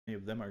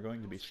of them are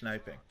going to be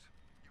sniping.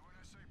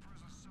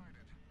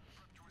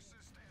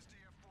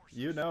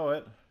 You know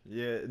it.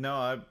 Yeah,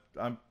 no,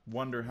 I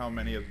wonder how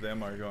many of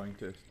them are going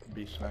to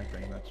be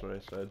sniping. That's what I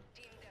said.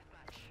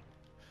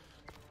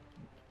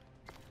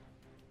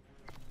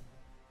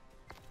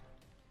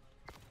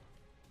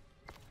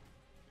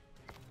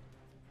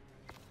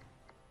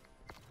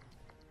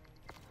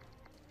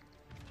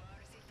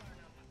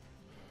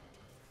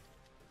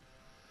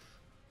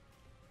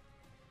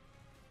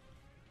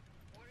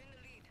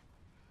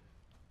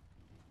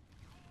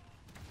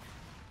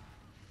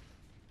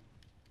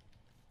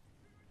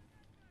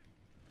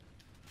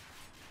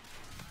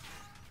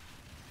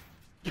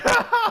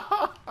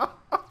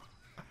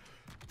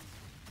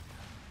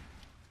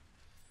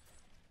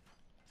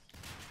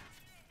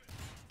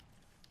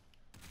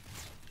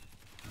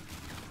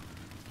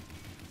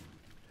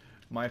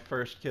 My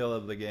first kill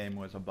of the game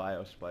was a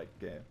biospike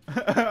game.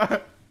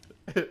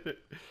 It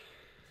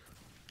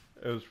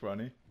was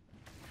funny.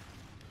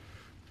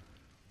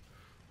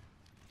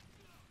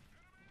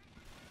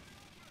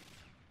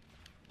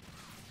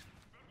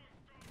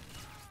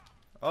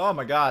 Oh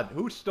my god,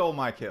 who stole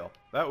my kill?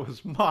 That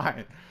was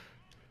mine.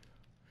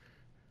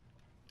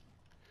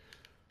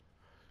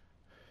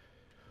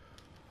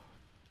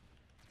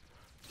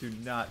 Do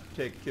not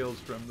take kills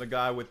from the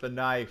guy with the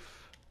knife.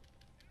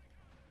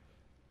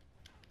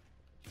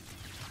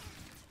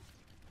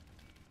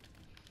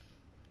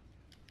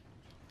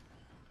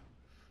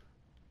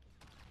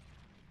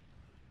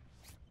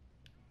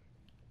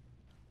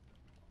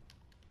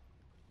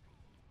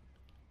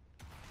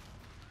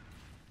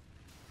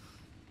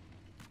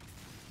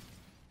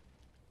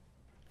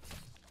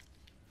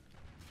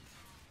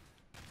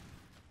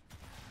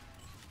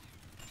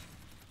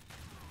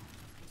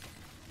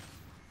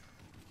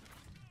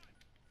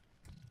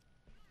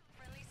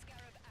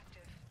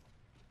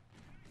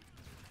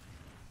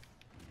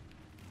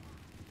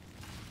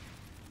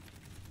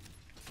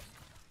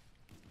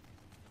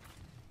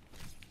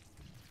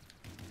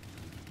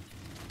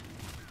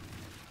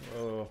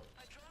 Oh.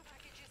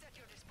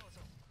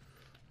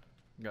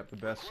 Got the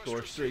best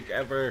score streak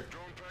ever.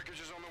 Drone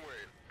package is on the way.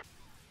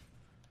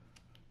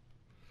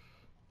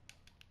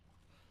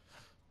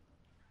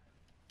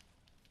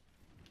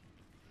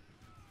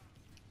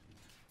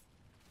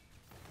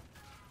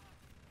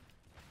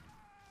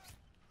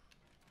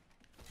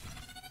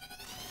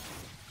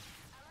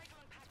 Allied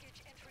drone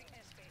package entering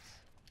airspace.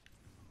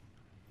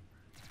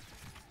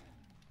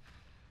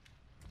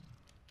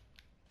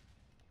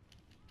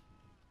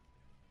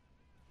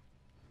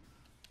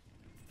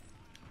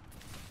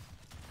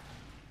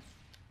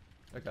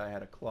 That guy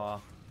had a claw.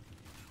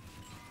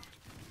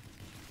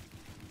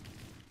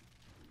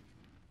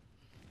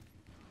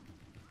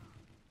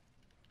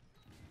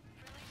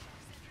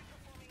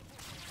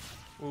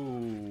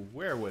 Ooh,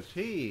 where was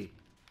he?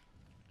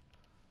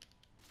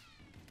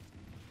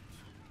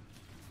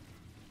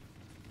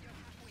 You're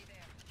halfway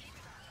there. Keep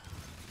it up.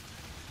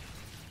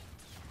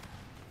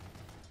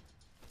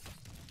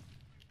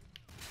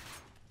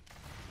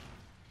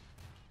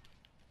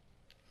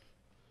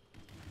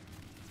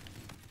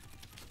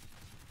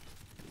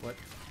 What?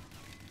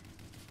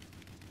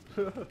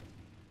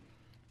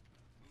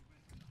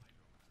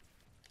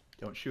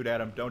 Don't shoot at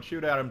him. Don't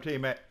shoot at him,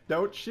 teammate.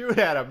 Don't shoot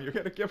at him. You're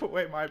going to give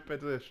away my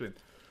position.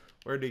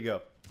 Where'd he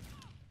go?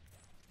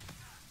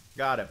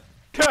 Got him.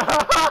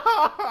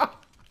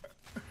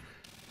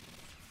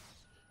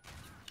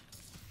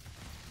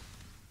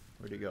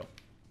 Where'd he go?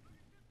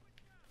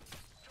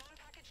 Drone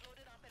package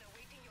loaded up and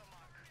awaiting your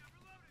mark.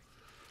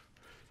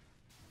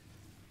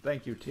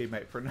 Thank you,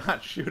 teammate, for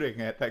not shooting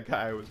at that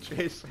guy I was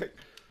chasing.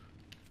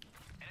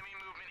 Enemy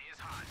movement is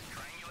hot.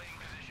 Triangulating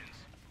positions.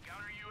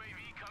 Counter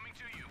UAV coming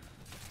to you.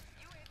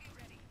 UAV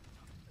ready.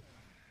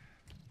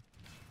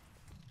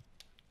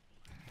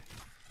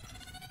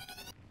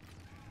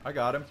 I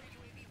got him.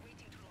 UAV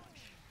waiting to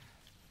launch.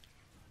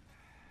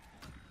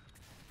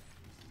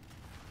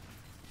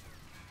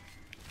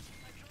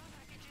 A drone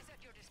package is at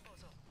your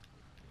disposal.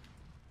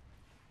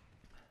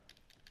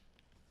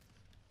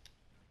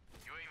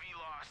 UAV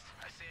lost.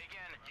 I say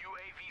again,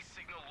 UAV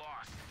signal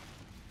lost.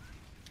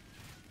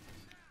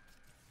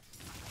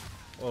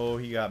 Oh,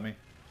 he got me.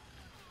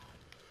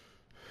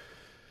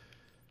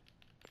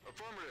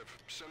 Affirmative.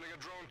 Sending a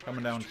drone package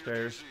Coming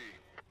downstairs. to your DC.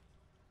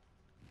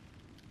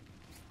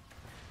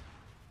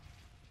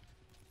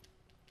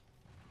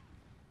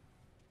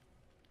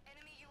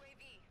 Enemy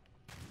UAV.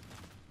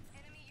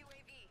 Enemy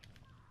UAV.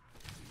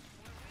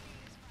 We're winning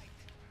this fight.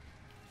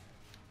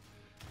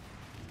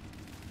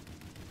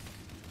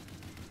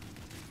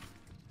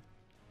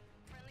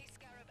 Friendly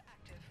Scarab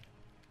active.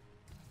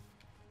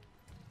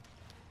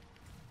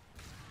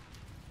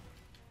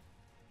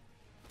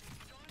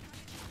 Drone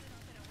package loaded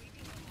up and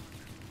awaiting your mark.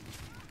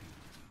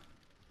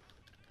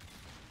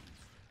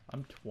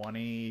 I'm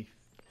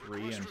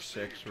 23 and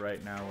 6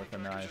 right now with a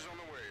Drone package knife. is on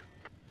the way.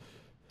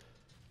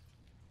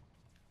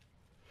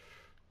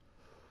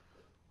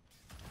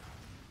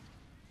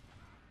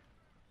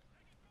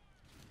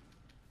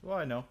 Well,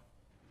 I know.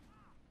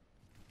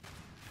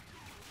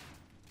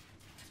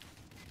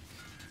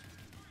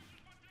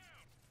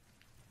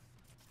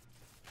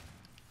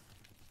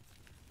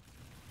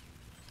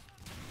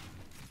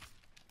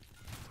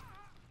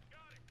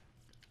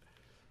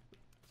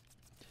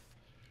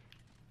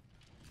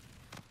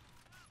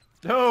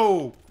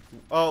 No!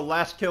 Oh,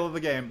 last kill of the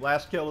game.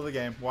 Last kill of the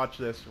game. Watch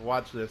this.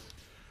 Watch this.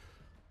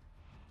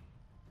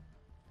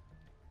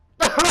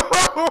 Good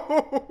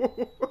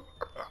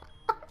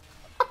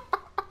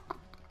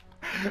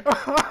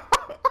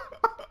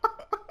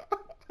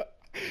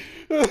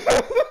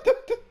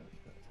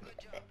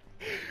job.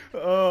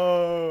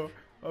 Oh,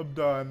 I'm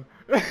done.